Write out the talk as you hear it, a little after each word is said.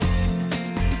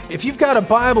If you've got a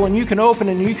Bible and you can open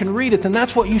it and you can read it, then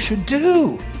that's what you should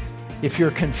do if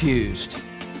you're confused.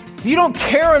 If you don't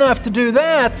care enough to do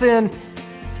that, then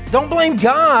don't blame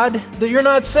God that you're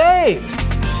not saved.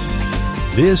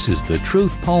 This is the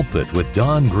Truth Pulpit with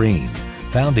Don Green,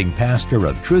 founding pastor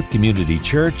of Truth Community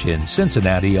Church in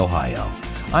Cincinnati, Ohio.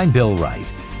 I'm Bill Wright,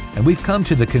 and we've come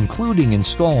to the concluding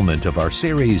installment of our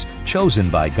series, Chosen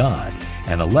by God,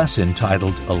 and a lesson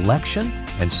titled Election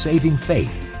and Saving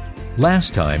Faith.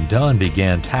 Last time, Don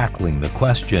began tackling the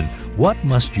question, what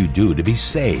must you do to be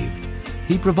saved?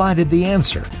 He provided the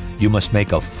answer. You must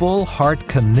make a full heart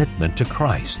commitment to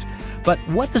Christ. But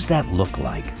what does that look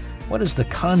like? What is the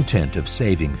content of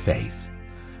saving faith?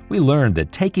 We learned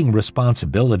that taking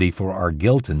responsibility for our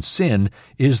guilt and sin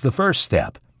is the first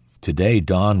step. Today,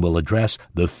 Don will address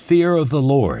the fear of the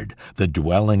Lord, the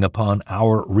dwelling upon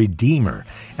our Redeemer,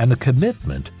 and the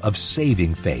commitment of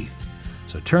saving faith.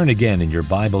 So turn again in your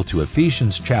Bible to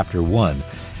Ephesians chapter 1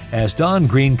 as Don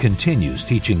Green continues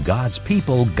teaching God's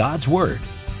people God's Word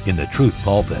in the Truth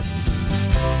Pulpit.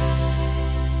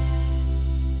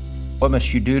 What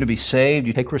must you do to be saved?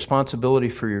 You take responsibility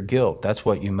for your guilt. That's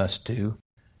what you must do.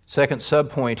 Second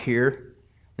subpoint here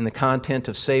in the content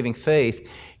of saving faith,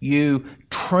 you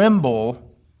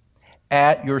tremble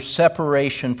at your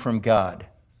separation from God.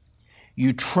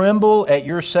 You tremble at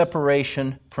your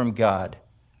separation from God.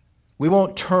 We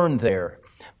won't turn there,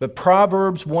 but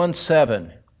Proverbs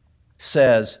 1:7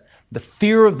 says, "The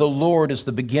fear of the Lord is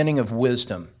the beginning of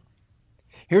wisdom."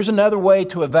 Here's another way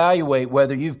to evaluate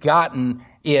whether you've gotten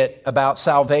it about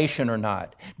salvation or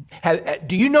not.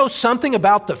 Do you know something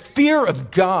about the fear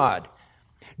of God?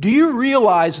 Do you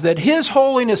realize that His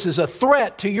holiness is a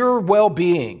threat to your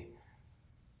well-being?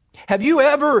 Have you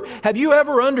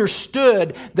ever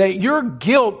understood that your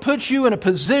guilt puts you in a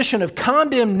position of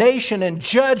condemnation and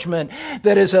judgment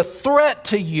that is a threat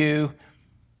to you,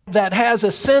 that has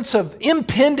a sense of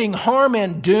impending harm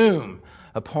and doom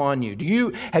upon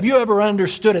you? Have you ever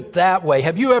understood it that way?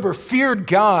 Have you ever feared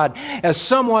God as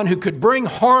someone who could bring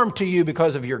harm to you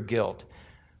because of your guilt?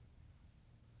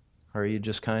 Or are you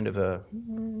just kind of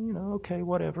okay,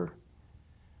 whatever?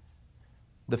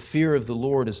 The fear of the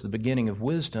Lord is the beginning of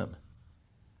wisdom.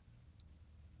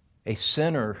 A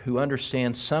sinner who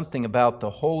understands something about the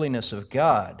holiness of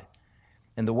God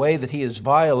and the way that He is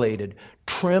violated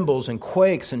trembles and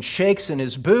quakes and shakes in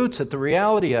his boots at the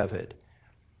reality of it.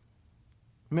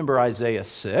 Remember Isaiah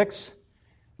 6?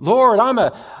 Lord,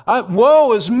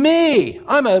 woe is me!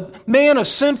 I'm a man of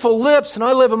sinful lips, and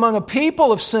I live among a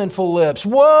people of sinful lips.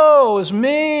 Woe is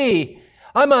me!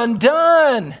 I'm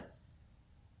undone!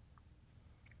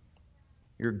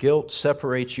 Your guilt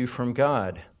separates you from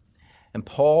God. And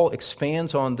Paul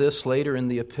expands on this later in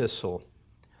the epistle.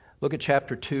 Look at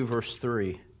chapter 2, verse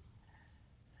 3.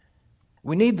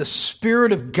 We need the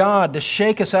Spirit of God to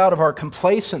shake us out of our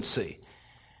complacency,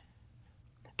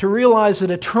 to realize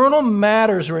that eternal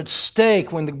matters are at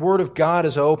stake when the Word of God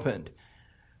is opened.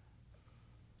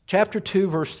 Chapter 2,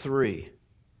 verse 3.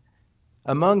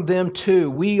 Among them too,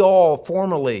 we all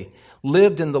formerly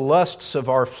lived in the lusts of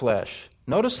our flesh.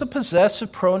 Notice the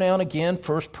possessive pronoun again,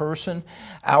 first person,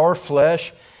 our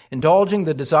flesh, indulging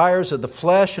the desires of the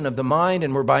flesh and of the mind,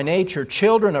 and were by nature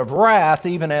children of wrath,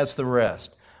 even as the rest.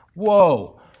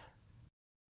 Whoa!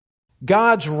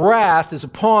 God's wrath is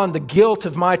upon the guilt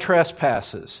of my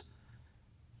trespasses.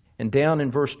 And down in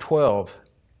verse 12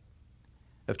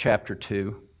 of chapter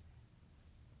 2,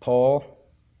 Paul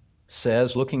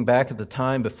says, looking back at the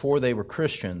time before they were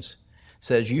Christians,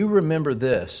 says, you remember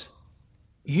this.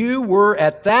 You were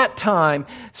at that time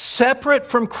separate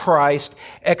from Christ,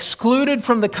 excluded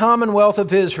from the commonwealth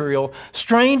of Israel,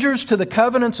 strangers to the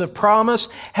covenants of promise,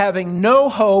 having no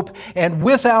hope and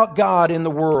without God in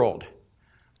the world.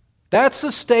 That's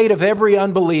the state of every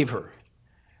unbeliever.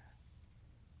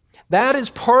 That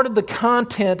is part of the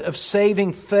content of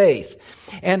saving faith.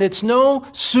 And it's no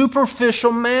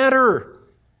superficial matter.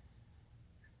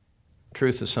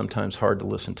 Truth is sometimes hard to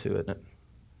listen to, isn't it?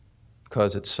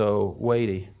 Because it's so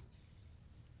weighty.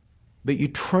 But you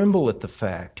tremble at the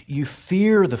fact, you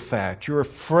fear the fact, you're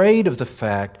afraid of the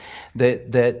fact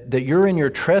that you're in your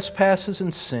trespasses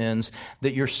and sins,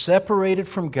 that you're separated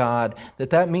from God,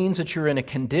 that means that you're in a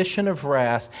condition of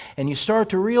wrath, and you start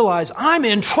to realize, I'm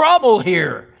in trouble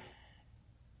here.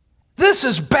 This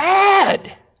is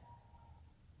bad.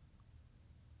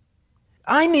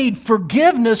 I need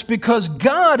forgiveness because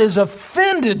God is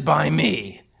offended by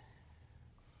me.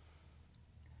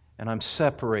 And I'm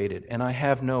separated, and I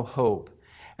have no hope,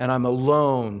 and I'm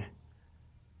alone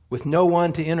with no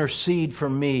one to intercede for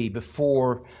me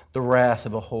before the wrath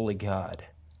of a holy God.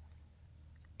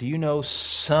 Do you know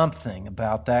something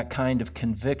about that kind of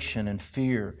conviction and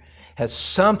fear? Has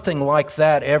something like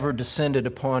that ever descended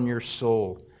upon your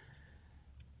soul?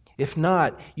 If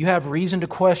not, you have reason to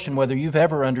question whether you've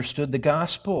ever understood the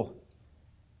gospel.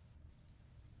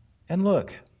 And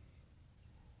look,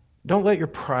 don't let your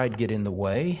pride get in the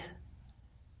way.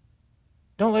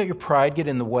 Don't let your pride get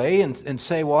in the way and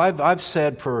say, well, I've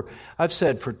said for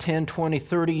 10, 20,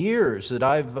 30 years that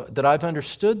I've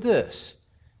understood this.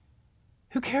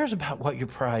 Who cares about what your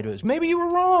pride is? Maybe you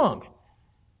were wrong.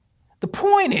 The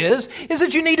point is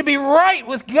that you need to be right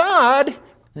with God.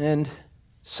 And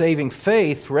saving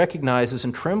faith recognizes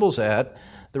and trembles at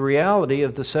the reality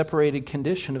of the separated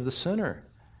condition of the sinner.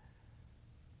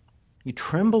 You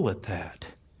tremble at that.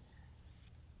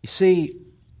 You see,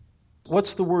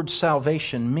 what's the word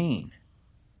salvation mean?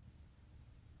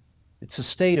 It's a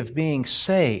state of being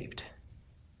saved,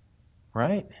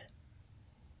 right?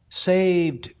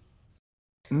 Saved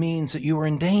means that you are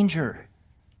in danger.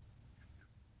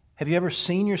 Have you ever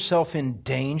seen yourself in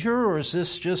danger, or is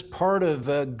this just part of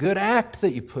a good act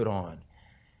that you put on?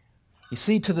 You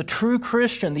see, to the true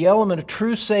Christian, the element of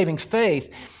true saving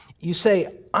faith, you say,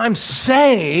 I'm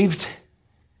saved,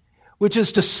 which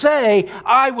is to say,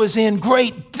 I was in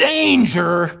great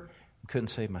danger. I couldn't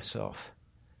save myself.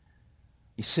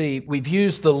 You see, we've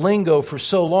used the lingo for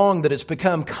so long that it's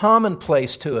become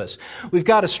commonplace to us. We've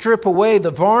got to strip away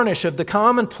the varnish of the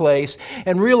commonplace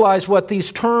and realize what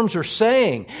these terms are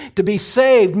saying. To be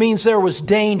saved means there was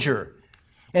danger.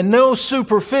 And no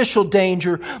superficial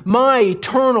danger. My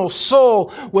eternal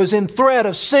soul was in threat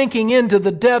of sinking into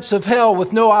the depths of hell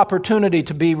with no opportunity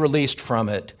to be released from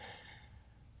it.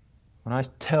 When I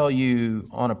tell you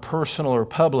on a personal or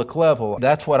public level,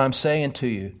 that's what I'm saying to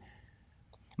you.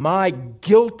 My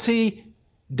guilty,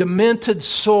 demented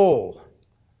soul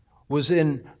was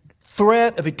in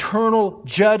threat of eternal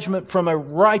judgment from a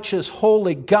righteous,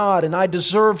 holy God, and I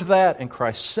deserved that, and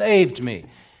Christ saved me.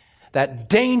 That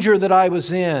danger that I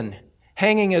was in,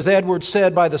 hanging, as Edward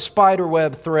said, by the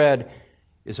spiderweb thread,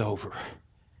 is over.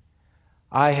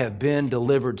 I have been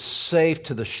delivered safe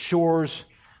to the shores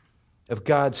of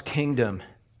God's kingdom.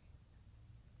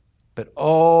 But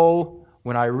oh,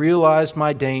 when I realized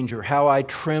my danger, how I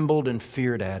trembled and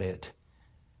feared at it.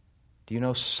 Do you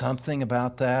know something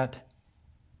about that?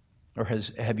 Or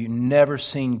have you never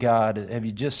seen God? Have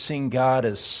you just seen God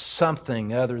as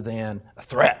something other than a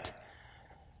threat?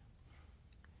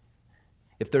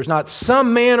 If there's not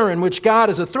some manner in which God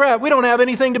is a threat, we don't have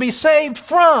anything to be saved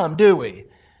from, do we?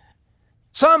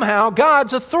 Somehow,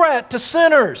 God's a threat to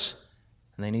sinners,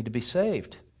 and they need to be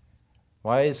saved.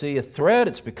 Why is He a threat?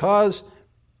 It's because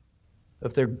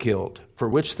of their guilt, for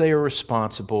which they are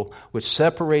responsible, which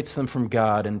separates them from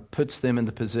God and puts them in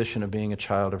the position of being a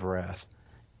child of wrath.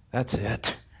 That's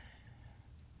it.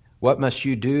 What must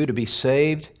you do to be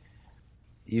saved?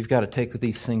 You've got to take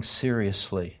these things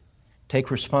seriously.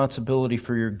 Take responsibility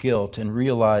for your guilt and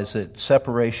realize that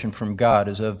separation from God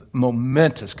is of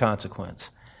momentous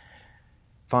consequence.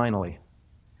 Finally,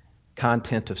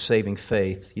 content of saving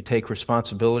faith. You take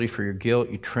responsibility for your guilt.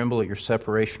 You tremble at your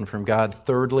separation from God.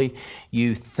 Thirdly,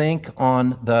 you think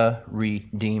on the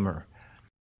Redeemer.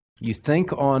 You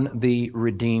think on the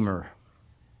Redeemer.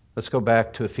 Let's go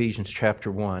back to Ephesians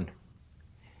chapter 1.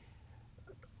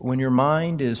 When your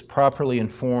mind is properly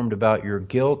informed about your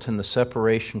guilt and the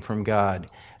separation from God,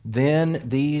 then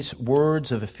these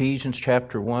words of Ephesians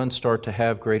chapter 1 start to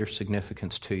have greater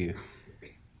significance to you.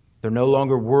 They're no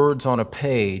longer words on a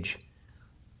page.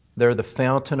 They're the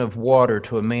fountain of water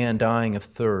to a man dying of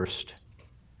thirst.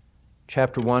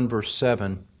 Chapter 1, verse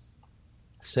 7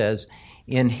 says,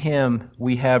 "In Him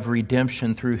we have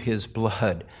redemption through His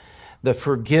blood, the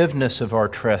forgiveness of our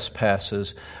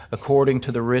trespasses, according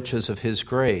to the riches of His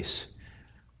grace."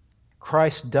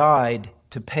 Christ died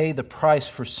to pay the price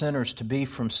for sinners to be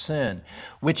from sin,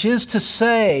 which is to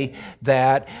say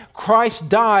that Christ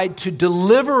died to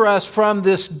deliver us from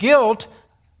this guilt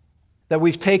that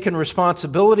we've taken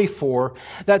responsibility for,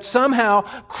 that somehow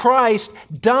Christ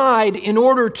died in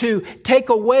order to take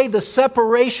away the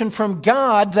separation from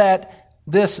God that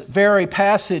this very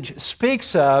passage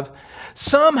speaks of.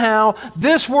 Somehow,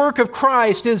 this work of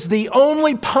Christ is the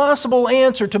only possible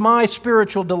answer to my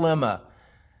spiritual dilemma.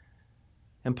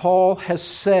 And Paul has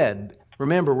said,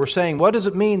 remember, we're saying, what does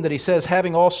it mean that he says,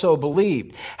 having also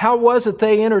believed? How was it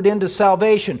they entered into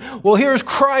salvation? Well, here's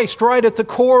Christ right at the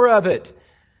core of it.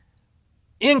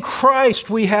 In Christ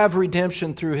we have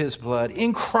redemption through His blood.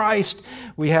 In Christ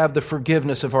we have the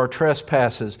forgiveness of our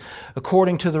trespasses,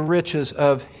 according to the riches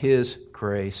of His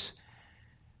grace.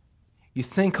 You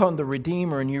think on the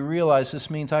Redeemer and you realize this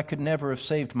means I could never have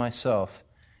saved myself.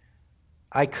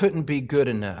 I couldn't be good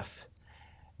enough.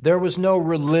 There was no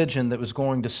religion that was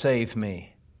going to save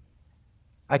me.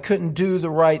 I couldn't do the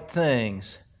right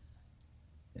things.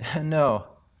 No,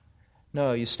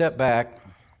 you step back.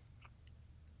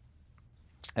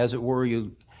 As it were,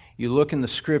 you look in the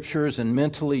Scriptures, and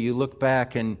mentally you look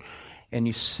back and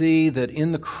you see that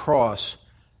in the cross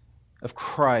of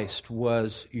Christ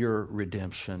was your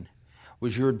redemption,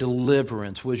 was your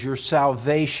deliverance, was your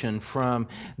salvation from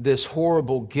this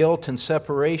horrible guilt and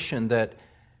separation that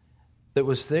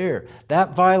was there.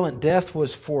 That violent death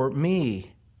was for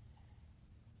me.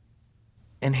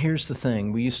 And here's the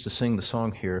thing. We used to sing the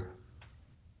song here.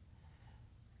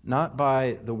 Not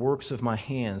by the works of my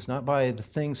hands, not by the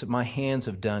things that my hands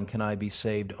have done can I be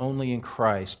saved, only in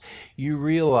Christ. You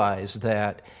realize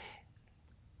that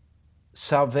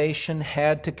salvation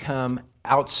had to come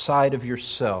outside of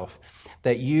yourself,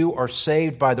 that you are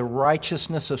saved by the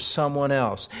righteousness of someone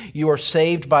else. You are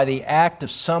saved by the act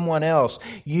of someone else.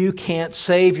 You can't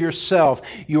save yourself.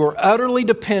 You are utterly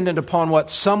dependent upon what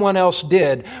someone else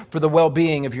did for the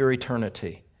well-being of your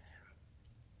eternity.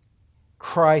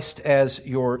 Christ as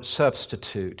your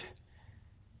substitute.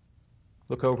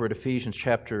 Look over at Ephesians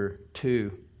chapter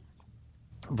 2,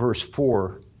 verse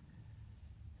 4.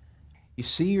 You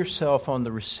see yourself on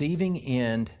the receiving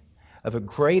end of a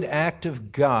great act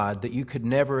of God that you could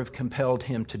never have compelled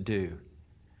Him to do.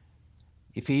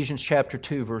 Ephesians chapter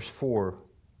 2, verse 4.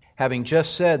 Having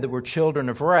just said that we're children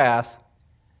of wrath,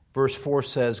 verse 4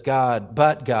 says,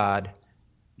 but God,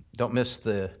 don't miss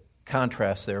the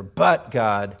contrast there, but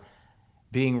God,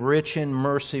 being rich in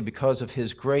mercy because of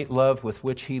His great love with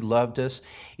which He loved us,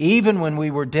 even when we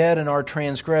were dead in our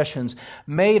transgressions,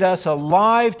 made us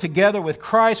alive together with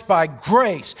Christ by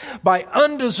grace, by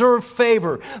undeserved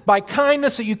favor, by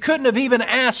kindness that you couldn't have even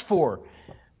asked for.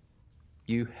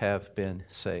 You have been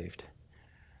saved.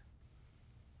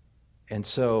 And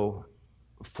so,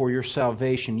 for your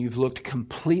salvation, you've looked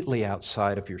completely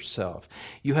outside of yourself.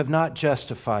 You have not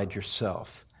justified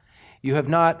yourself. You have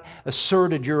not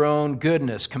asserted your own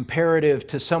goodness comparative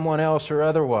to someone else or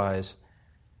otherwise.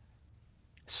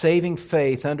 Saving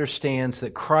faith understands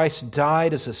that Christ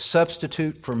died as a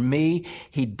substitute for me.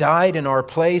 He died in our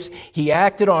place. He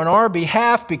acted on our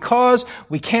behalf because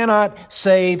we cannot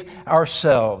save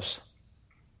ourselves.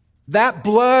 That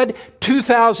blood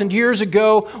 2,000 years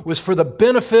ago was for the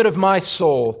benefit of my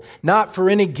soul, not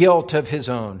for any guilt of His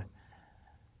own.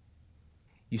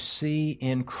 You see,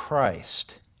 in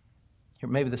Christ, here,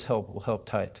 maybe this will help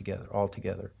tie it together, all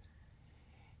together.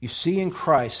 You see in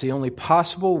Christ the only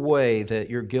possible way that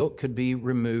your guilt could be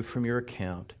removed from your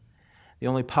account, the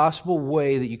only possible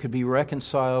way that you could be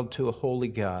reconciled to a holy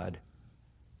God.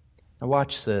 Now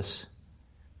watch this.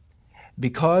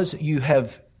 Because you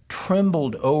have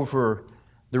trembled over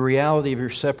the reality of your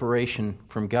separation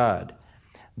from God,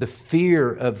 the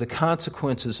fear of the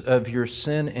consequences of your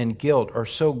sin and guilt are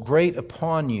so great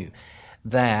upon you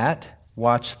that,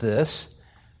 watch this,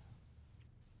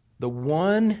 the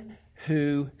one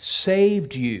who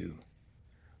saved you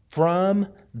from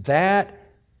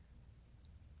that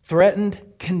threatened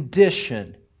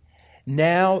condition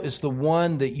now is the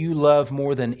one that you love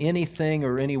more than anything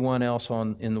or anyone else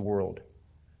in the world.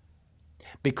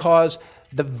 Because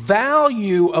the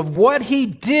value of what He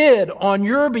did on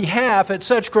your behalf at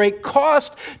such great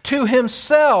cost to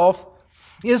Himself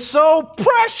is so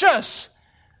precious.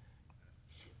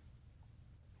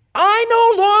 I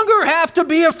no longer have to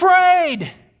be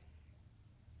afraid.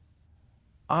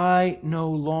 I no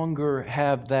longer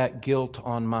have that guilt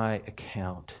on my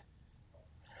account.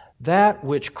 That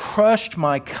which crushed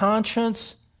my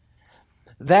conscience,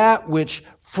 that which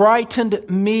frightened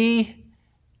me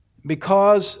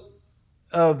because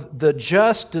of the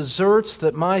just deserts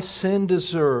that my sin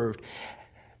deserved,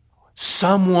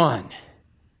 someone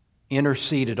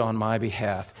interceded on my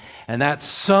behalf. And that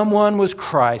someone was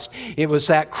Christ. It was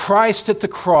that Christ at the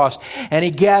cross. And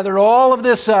He gathered all of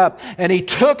this up and He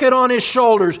took it on His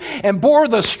shoulders and bore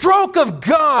the stroke of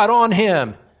God on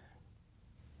Him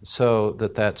so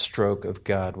that stroke of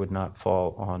God would not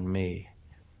fall on me.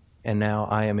 And now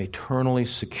I am eternally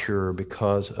secure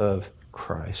because of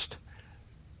Christ.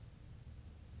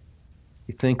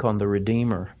 You think on the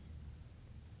Redeemer.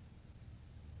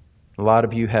 A lot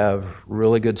of you have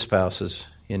really good spouses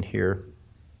in here.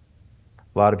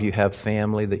 A lot of you have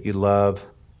family that you love,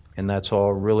 and that's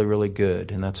all really, really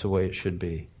good, and that's the way it should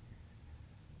be.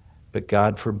 But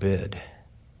God forbid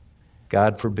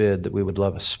that we would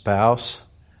love a spouse,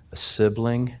 a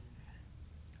sibling,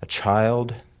 a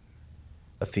child,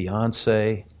 a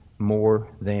fiancé more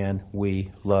than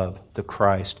we love the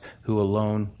Christ who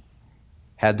alone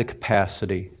had the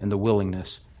capacity and the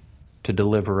willingness to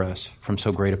deliver us from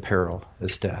so great a peril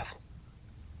as death.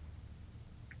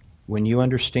 When you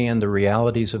understand the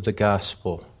realities of the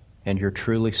gospel and you're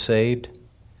truly saved,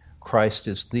 Christ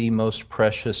is the most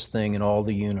precious thing in all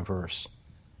the universe.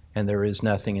 And there is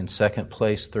nothing in second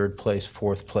place, third place,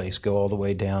 fourth place, go all the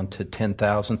way down to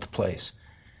 10,000th place.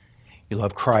 You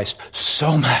love Christ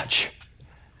so much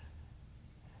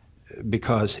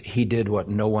because He did what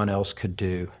no one else could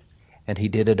do. And He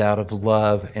did it out of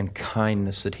love and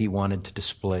kindness that He wanted to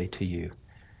display to you.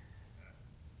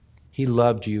 He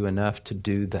loved you enough to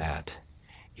do that.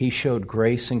 He showed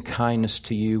grace and kindness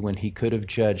to you when He could have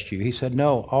judged you. He said,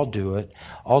 no, I'll do it.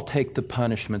 I'll take the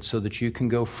punishment so that you can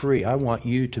go free. I want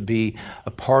you to be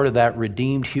a part of that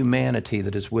redeemed humanity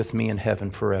that is with me in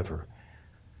heaven forever.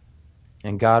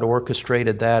 And God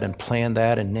orchestrated that and planned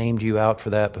that and named you out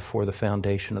for that before the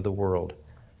foundation of the world.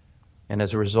 And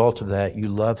as a result of that, you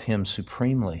love Him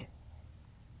supremely.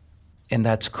 And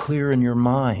that's clear in your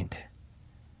mind,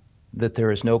 that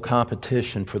there is no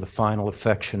competition for the final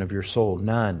affection of your soul.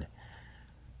 None.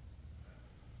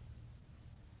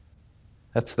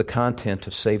 That's the content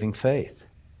of saving faith.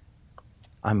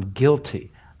 I'm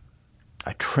guilty.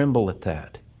 I tremble at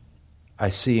that. I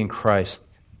see in Christ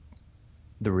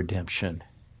the redemption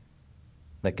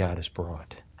that God has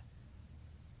brought.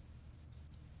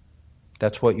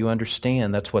 That's what you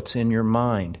understand. That's what's in your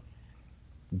mind.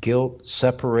 Guilt,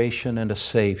 separation, and a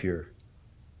Savior.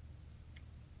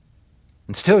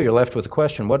 And still you're left with the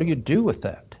question, what do you do with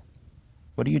that?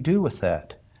 What do you do with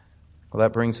that? Well,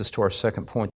 that brings us to our second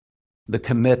point, the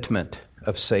commitment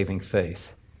of saving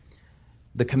faith.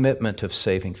 The commitment of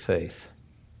saving faith.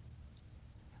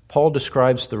 Paul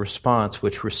describes the response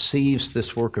which receives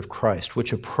this work of Christ,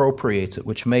 which appropriates it,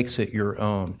 which makes it your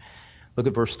own. Look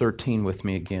at verse 13 with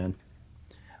me again.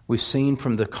 We've seen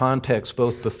from the context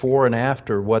both before and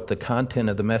after what the content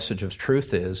of the message of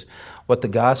truth is, what the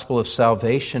gospel of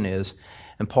salvation is.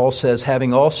 And Paul says,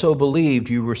 having also believed,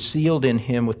 you were sealed in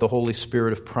Him with the Holy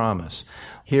Spirit of promise.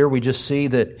 Here we just see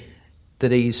that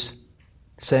he's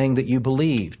saying that you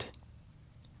believed.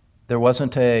 There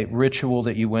wasn't a ritual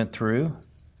that you went through.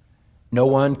 No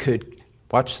one could,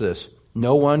 watch this,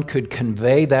 no one could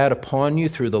convey that upon you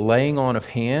through the laying on of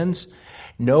hands.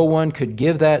 No one could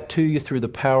give that to you through the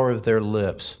power of their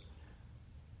lips.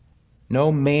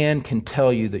 No man can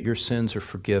tell you that your sins are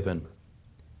forgiven.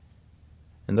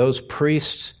 And those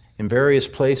priests in various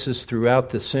places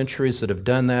throughout the centuries that have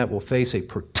done that will face a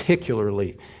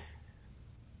particularly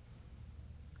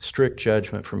strict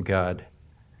judgment from God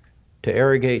to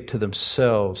arrogate to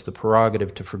themselves the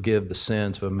prerogative to forgive the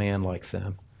sins of a man like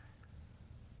them.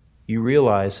 You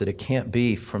realize that it can't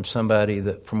be from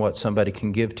what somebody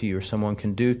can give to you or someone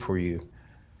can do for you.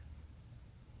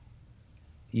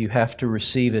 You have to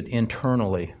receive it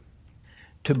internally.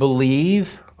 To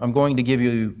believe, I'm going to give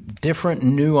you different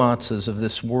nuances of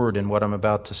this word in what I'm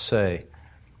about to say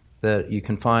that you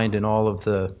can find in all of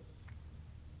the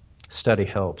study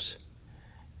helps.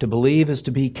 To believe is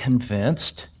to be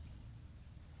convinced.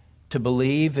 To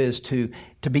believe is to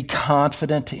be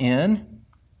confident in.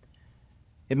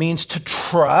 It means to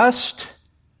trust,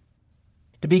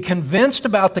 to be convinced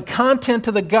about the content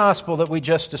of the gospel that we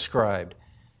just described.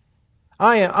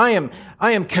 I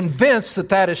am convinced that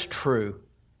that is true.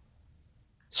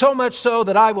 So much so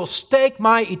that I will stake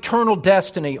my eternal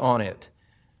destiny on it.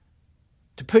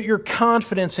 To put your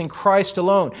confidence in Christ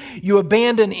alone. You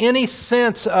abandon any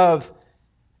sense of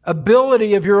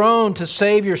ability of your own to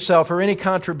save yourself or any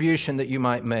contribution that you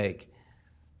might make.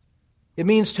 It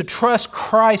means to trust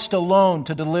Christ alone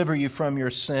to deliver you from your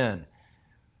sin.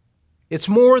 It's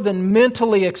more than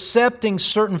mentally accepting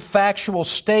certain factual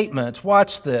statements.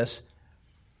 Watch this.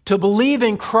 To believe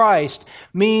in Christ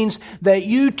means that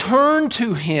you turn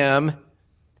to Him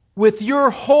with your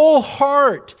whole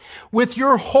heart, with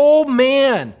your whole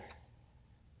man.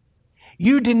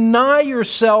 You deny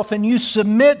yourself and you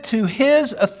submit to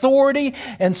His authority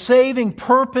and saving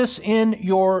purpose in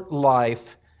your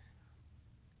life.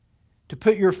 To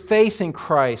put your faith in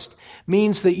Christ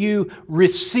means that you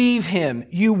receive Him,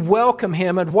 you welcome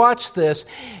Him, and watch this,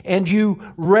 and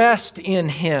you rest in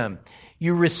Him.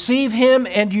 You receive Him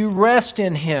and you rest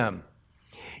in Him.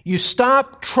 You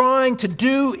stop trying to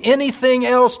do anything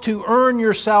else to earn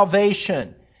your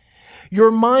salvation.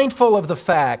 You're mindful of the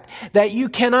fact that you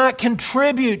cannot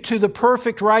contribute to the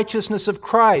perfect righteousness of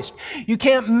Christ. You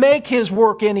can't make His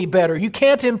work any better. You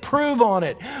can't improve on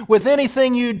it with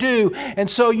anything you do. And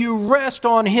so you rest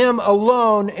on Him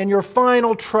alone, and your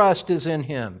final trust is in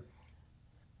Him.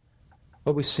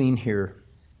 What we've seen here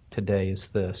today is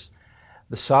this.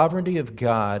 The sovereignty of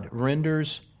God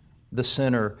renders the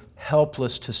sinner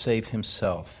helpless to save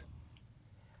himself.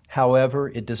 However,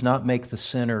 it does not make the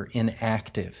sinner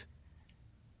inactive.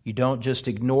 You don't just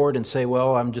ignore it and say,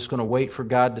 well, I'm just going to wait for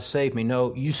God to save me.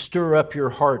 No, you stir up your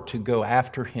heart to go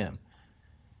after Him.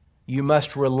 You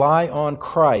must rely on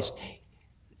Christ.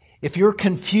 If you're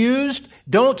confused,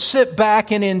 don't sit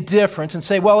back in indifference and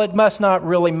say, well, it must not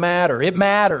really matter. It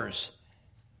matters.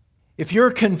 If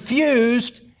you're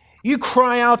confused, you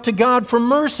cry out to God for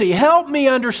mercy. Help me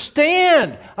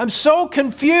understand. I'm so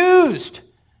confused.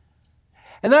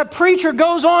 And that preacher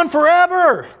goes on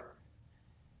forever.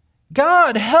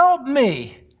 God, help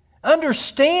me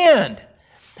understand.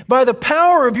 By the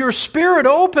power of your Spirit,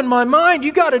 open my mind.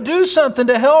 You got to do something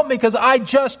to help me because I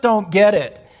just don't get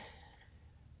it.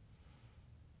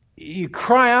 You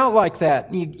cry out like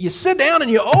that. You sit down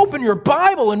and you open your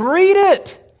Bible and read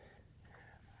it.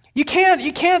 You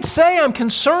can't say I'm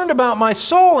concerned about my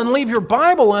soul and leave your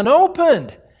Bible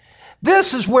unopened.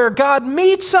 This is where God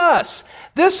meets us.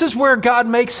 This is where God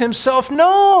makes Himself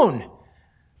known.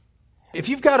 If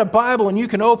you've got a Bible and you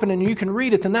can open and you can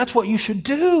read it, then that's what you should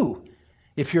do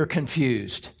if you're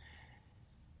confused.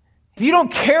 If you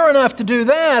don't care enough to do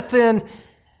that, then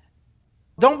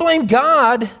don't blame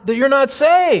God that you're not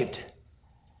saved.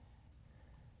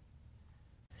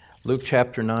 Luke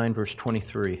chapter 9, verse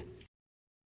 23,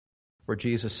 where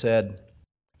Jesus said,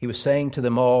 He was saying to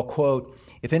them all, quote,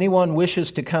 "If anyone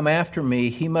wishes to come after me,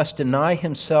 he must deny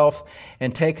himself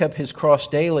and take up his cross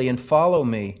daily and follow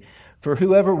me. For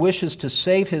whoever wishes to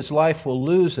save his life will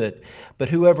lose it, but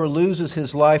whoever loses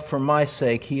his life for my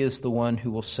sake, he is the one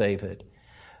who will save it."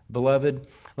 Beloved,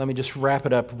 let me just wrap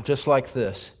it up just like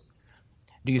this.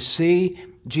 Do you see?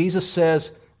 Jesus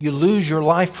says, you lose your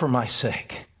life for my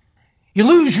sake. You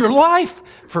lose your life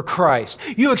for Christ.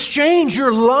 You exchange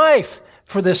your life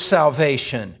for this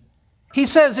salvation. He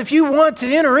says, if you want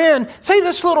to enter in, say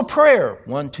this little prayer.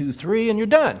 1, 2, 3, and you're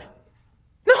done.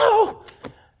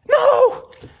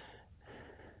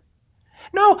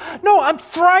 No, I'm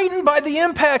frightened by the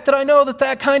impact that I know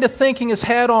that kind of thinking has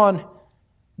had on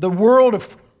the world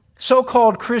of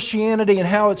so-called Christianity and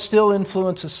how it still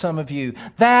influences some of you.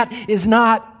 That is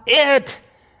not it.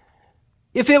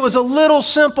 If it was a little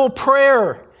simple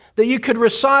prayer that you could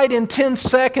recite in 10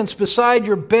 seconds beside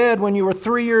your bed when you were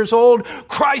 3 years old,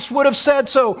 Christ would have said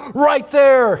so right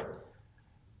there.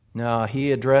 No,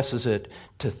 He addresses it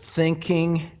to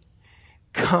thinking,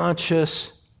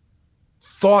 conscious,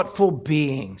 thoughtful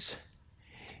beings.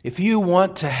 If you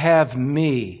want to have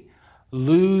me,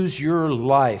 lose your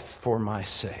life for my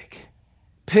sake.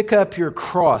 Pick up your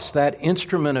cross, that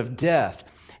instrument of death.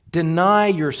 Deny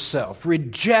yourself,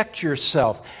 reject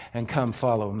yourself, and come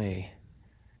follow me.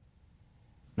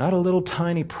 Not a little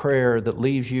tiny prayer that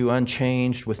leaves you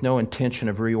unchanged with no intention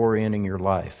of reorienting your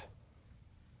life.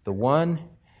 The one,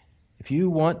 if you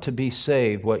want to be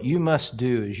saved, what you must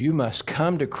do is you must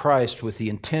come to Christ with the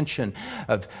intention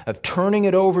of turning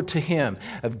it over to Him,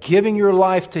 of giving your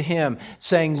life to Him,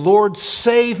 saying, Lord,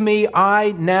 save me,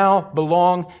 I now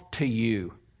belong to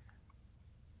you.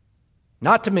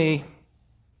 Not to me.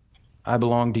 I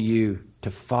belong to you, to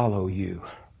follow you.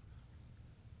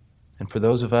 And for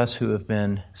those of us who have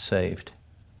been saved,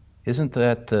 isn't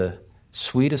that the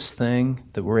sweetest thing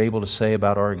that we're able to say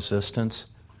about our existence?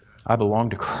 I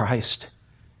belong to Christ.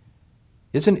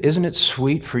 Isn't it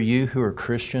sweet for you who are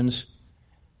Christians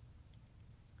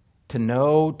to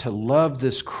know, to love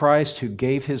this Christ who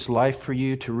gave His life for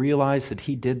you, to realize that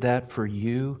He did that for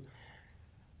you?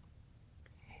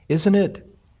 Isn't it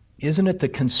the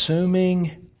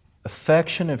consuming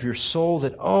affection of your soul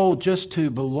that, just to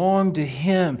belong to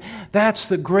Him, that's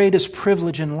the greatest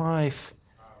privilege in life?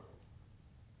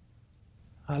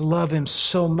 I love Him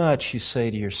so much, you say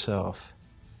to yourself.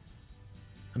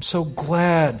 I'm so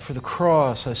glad for the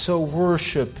cross. I so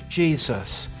worship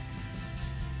Jesus.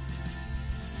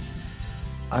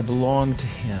 I belong to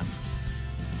Him.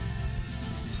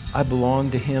 I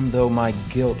belong to Him though my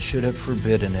guilt should have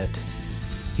forbidden it.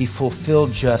 He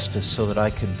fulfilled justice so that I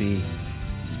could be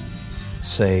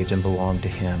saved and belong to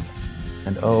Him.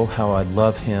 And oh, how I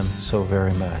love Him so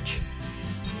very much.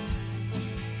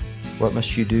 What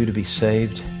must you do to be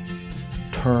saved?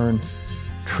 Turn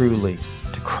truly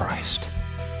to Christ.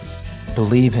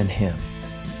 Believe in Him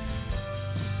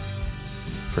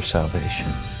for salvation.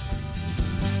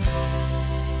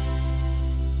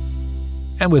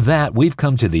 And with that, we've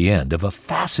come to the end of a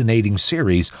fascinating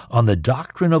series on the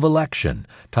doctrine of election,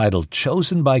 titled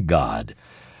Chosen by God.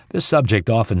 This subject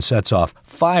often sets off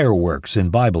fireworks in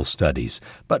Bible studies,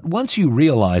 but once you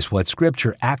realize what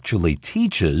Scripture actually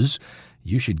teaches,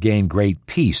 you should gain great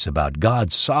peace about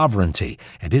God's sovereignty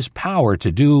and His power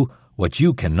to do what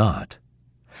you cannot.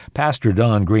 Pastor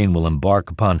Don Green will embark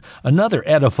upon another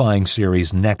edifying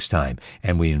series next time,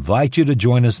 and we invite you to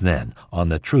join us then on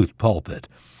the Truth Pulpit.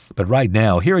 But right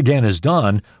now, here again is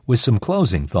Don with some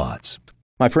closing thoughts.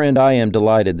 My friend, I am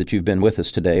delighted that you've been with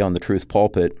us today on the Truth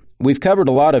Pulpit. We've covered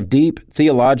a lot of deep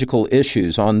theological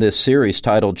issues on this series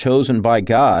titled Chosen by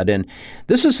God, and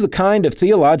this is the kind of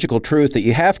theological truth that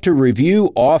you have to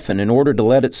review often in order to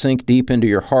let it sink deep into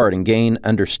your heart and gain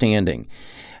understanding.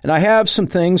 And I have some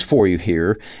things for you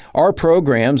here. Our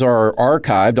programs are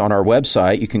archived on our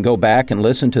website. You can go back and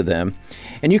listen to them.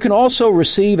 And you can also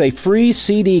receive a free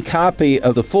CD copy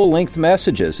of the full-length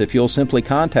messages if you'll simply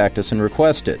contact us and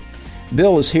request it.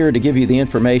 Bill is here to give you the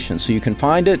information so you can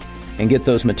find it and get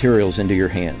those materials into your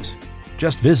hands.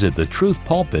 Just visit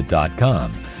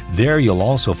thetruthpulpit.com. There you'll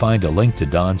also find a link to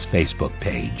Don's Facebook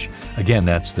page. Again,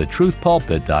 that's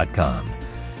thetruthpulpit.com.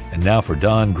 And now for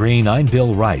Don Green, I'm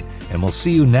Bill Wright, and we'll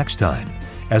see you next time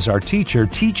as our teacher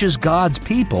teaches God's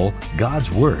people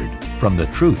God's Word from the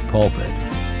Truth Pulpit.